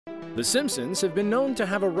The Simpsons have been known to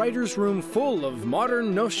have a writer's room full of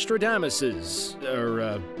modern Nostradamuses.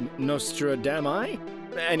 Nostradami?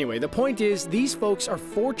 Anyway, the point is, these folks are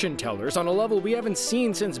fortune tellers on a level we haven't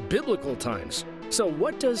seen since biblical times. So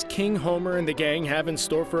what does King Homer and the gang have in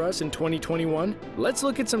store for us in 2021? Let's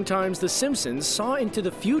look at some times the Simpsons saw into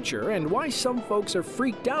the future and why some folks are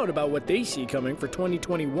freaked out about what they see coming for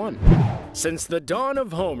 2021. Since the dawn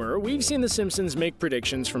of Homer, we've seen the Simpsons make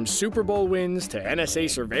predictions from Super Bowl wins to NSA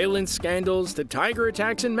surveillance scandals to tiger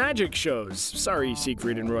attacks and magic shows. Sorry,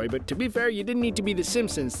 Siegfried and Roy, but to be fair, you didn't need to be the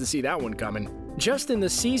Simpsons to see that one coming. Just in the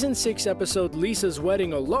Season 6 episode Lisa's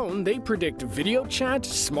Wedding alone, they predict video chat,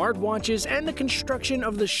 smartwatches, and the construction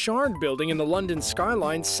of the Shard building in the London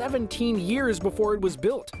skyline 17 years before it was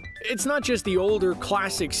built. It's not just the older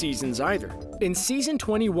classic seasons either. In Season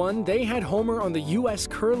 21, they had Homer on the US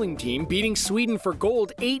curling team beating Sweden for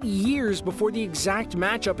gold 8 years before the exact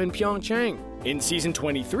matchup in Pyeongchang. In Season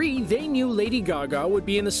 23, they knew Lady Gaga would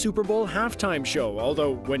be in the Super Bowl halftime show,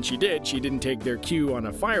 although when she did, she didn't take their cue on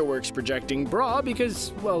a fireworks projecting bra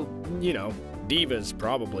because, well, you know, divas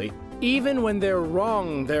probably. Even when they're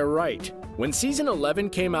wrong, they're right. When Season 11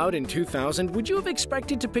 came out in 2000, would you have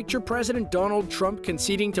expected to picture President Donald Trump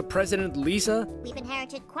conceding to President Lisa? We've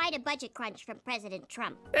inherited quite a budget crunch from President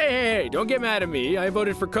Trump. Hey, don't get mad at me. I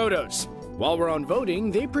voted for Kodos. While we're on voting,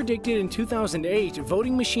 they predicted in 2008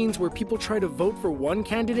 voting machines where people try to vote for one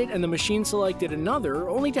candidate and the machine selected another,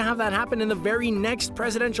 only to have that happen in the very next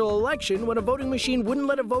presidential election when a voting machine wouldn't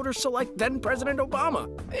let a voter select then President Obama.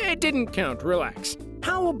 It didn't count, relax.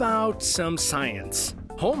 How about some science?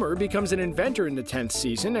 Homer becomes an inventor in the 10th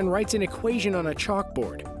season and writes an equation on a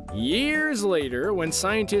chalkboard. Years later, when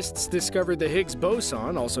scientists discovered the Higgs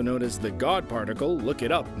boson, also known as the God particle, look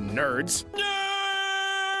it up, nerds.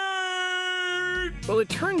 Well, it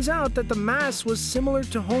turns out that the mass was similar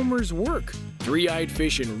to Homer's work. Three-eyed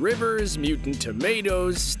fish in rivers, mutant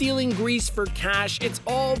tomatoes, stealing grease for cash, it's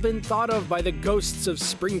all been thought of by the ghosts of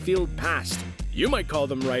Springfield past. You might call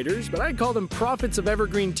them writers, but I call them prophets of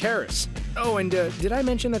Evergreen Terrace. Oh, and did I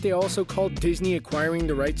mention that they also called Disney acquiring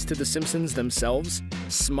the rights to The Simpsons themselves?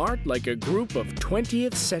 Smart like a group of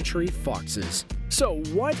 20th century foxes. So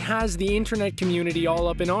what has the internet community all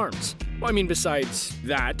up in arms? Well, I mean, besides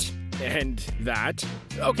that, and that.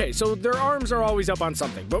 Okay, so their arms are always up on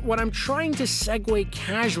something, but what I'm trying to segue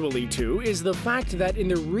casually to is the fact that in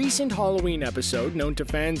the recent Halloween episode, known to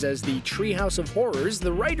fans as the Treehouse of Horrors,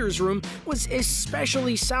 the writer's room was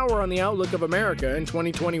especially sour on the outlook of America in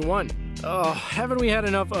 2021. Oh, haven't we had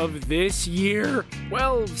enough of this year?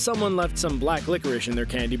 Well, someone left some black licorice in their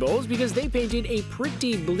candy bowls because they painted a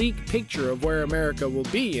pretty bleak picture of where America will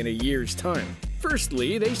be in a year's time.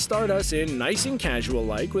 Firstly, they start us in nice and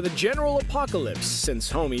casual-like with a general apocalypse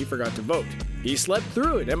since Homie forgot to vote. He slept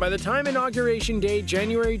through it, and by the time Inauguration Day,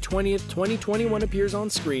 January 20th, 2021 appears on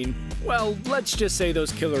screen, well, let's just say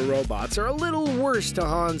those killer robots are a little worse to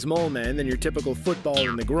Hans Moleman than your typical football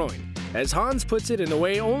in the groin. As Hans puts it in the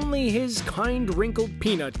way only his kind wrinkled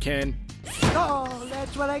peanut can. Oh,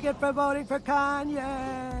 that's what I get for voting for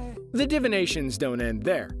Kanye! The divinations don't end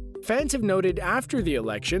there. Fans have noted after the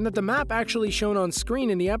election that the map actually shown on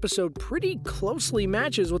screen in the episode pretty closely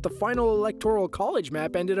matches what the final electoral college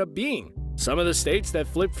map ended up being. Some of the states that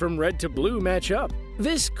flipped from red to blue match up.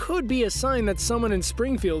 This could be a sign that someone in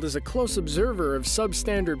Springfield is a close observer of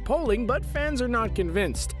substandard polling, but fans are not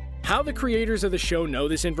convinced. How the creators of the show know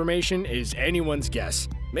this information is anyone's guess.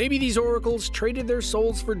 Maybe these oracles traded their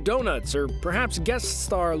souls for donuts, or perhaps guest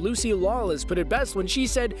star Lucy Lawless put it best when she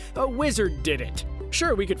said, "A wizard did it."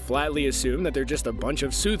 Sure, we could flatly assume that they're just a bunch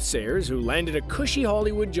of soothsayers who landed a cushy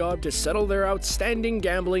Hollywood job to settle their outstanding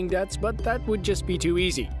gambling debts, but that would just be too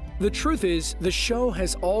easy. The truth is, the show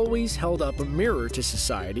has always held up a mirror to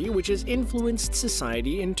society, which has influenced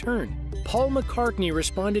society in turn. Paul McCartney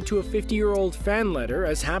responded to a 50-year-old fan letter,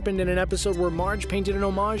 as happened in an episode where Marge painted an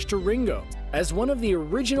homage to Ringo. As one of the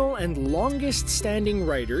original and longest-standing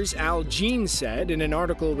writers, Al Jean said in an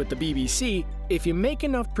article with the BBC, "If you make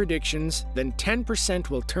enough predictions, then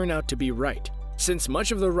 10% will turn out to be right." Since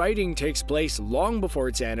much of the writing takes place long before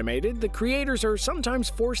it's animated, the creators are sometimes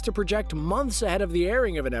forced to project months ahead of the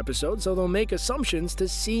airing of an episode, so they'll make assumptions to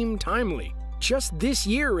seem timely. Just this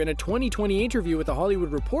year, in a 2020 interview with The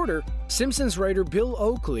Hollywood Reporter, Simpsons writer Bill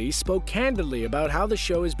Oakley spoke candidly about how the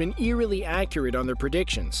show has been eerily accurate on their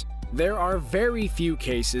predictions. There are very few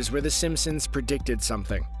cases where The Simpsons predicted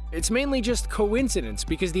something. It's mainly just coincidence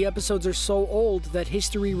because the episodes are so old that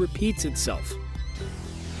history repeats itself.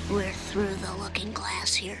 We're through the looking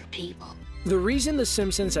glass here, people. The reason The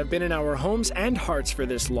Simpsons have been in our homes and hearts for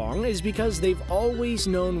this long is because they've always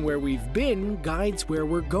known where we've been guides where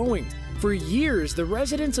we're going. For years, the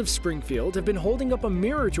residents of Springfield have been holding up a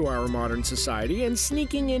mirror to our modern society and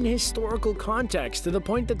sneaking in historical context to the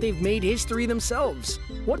point that they've made history themselves.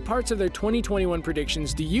 What parts of their 2021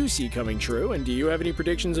 predictions do you see coming true, and do you have any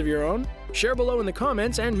predictions of your own? Share below in the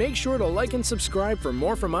comments and make sure to like and subscribe for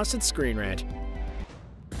more from us at Screen Rant.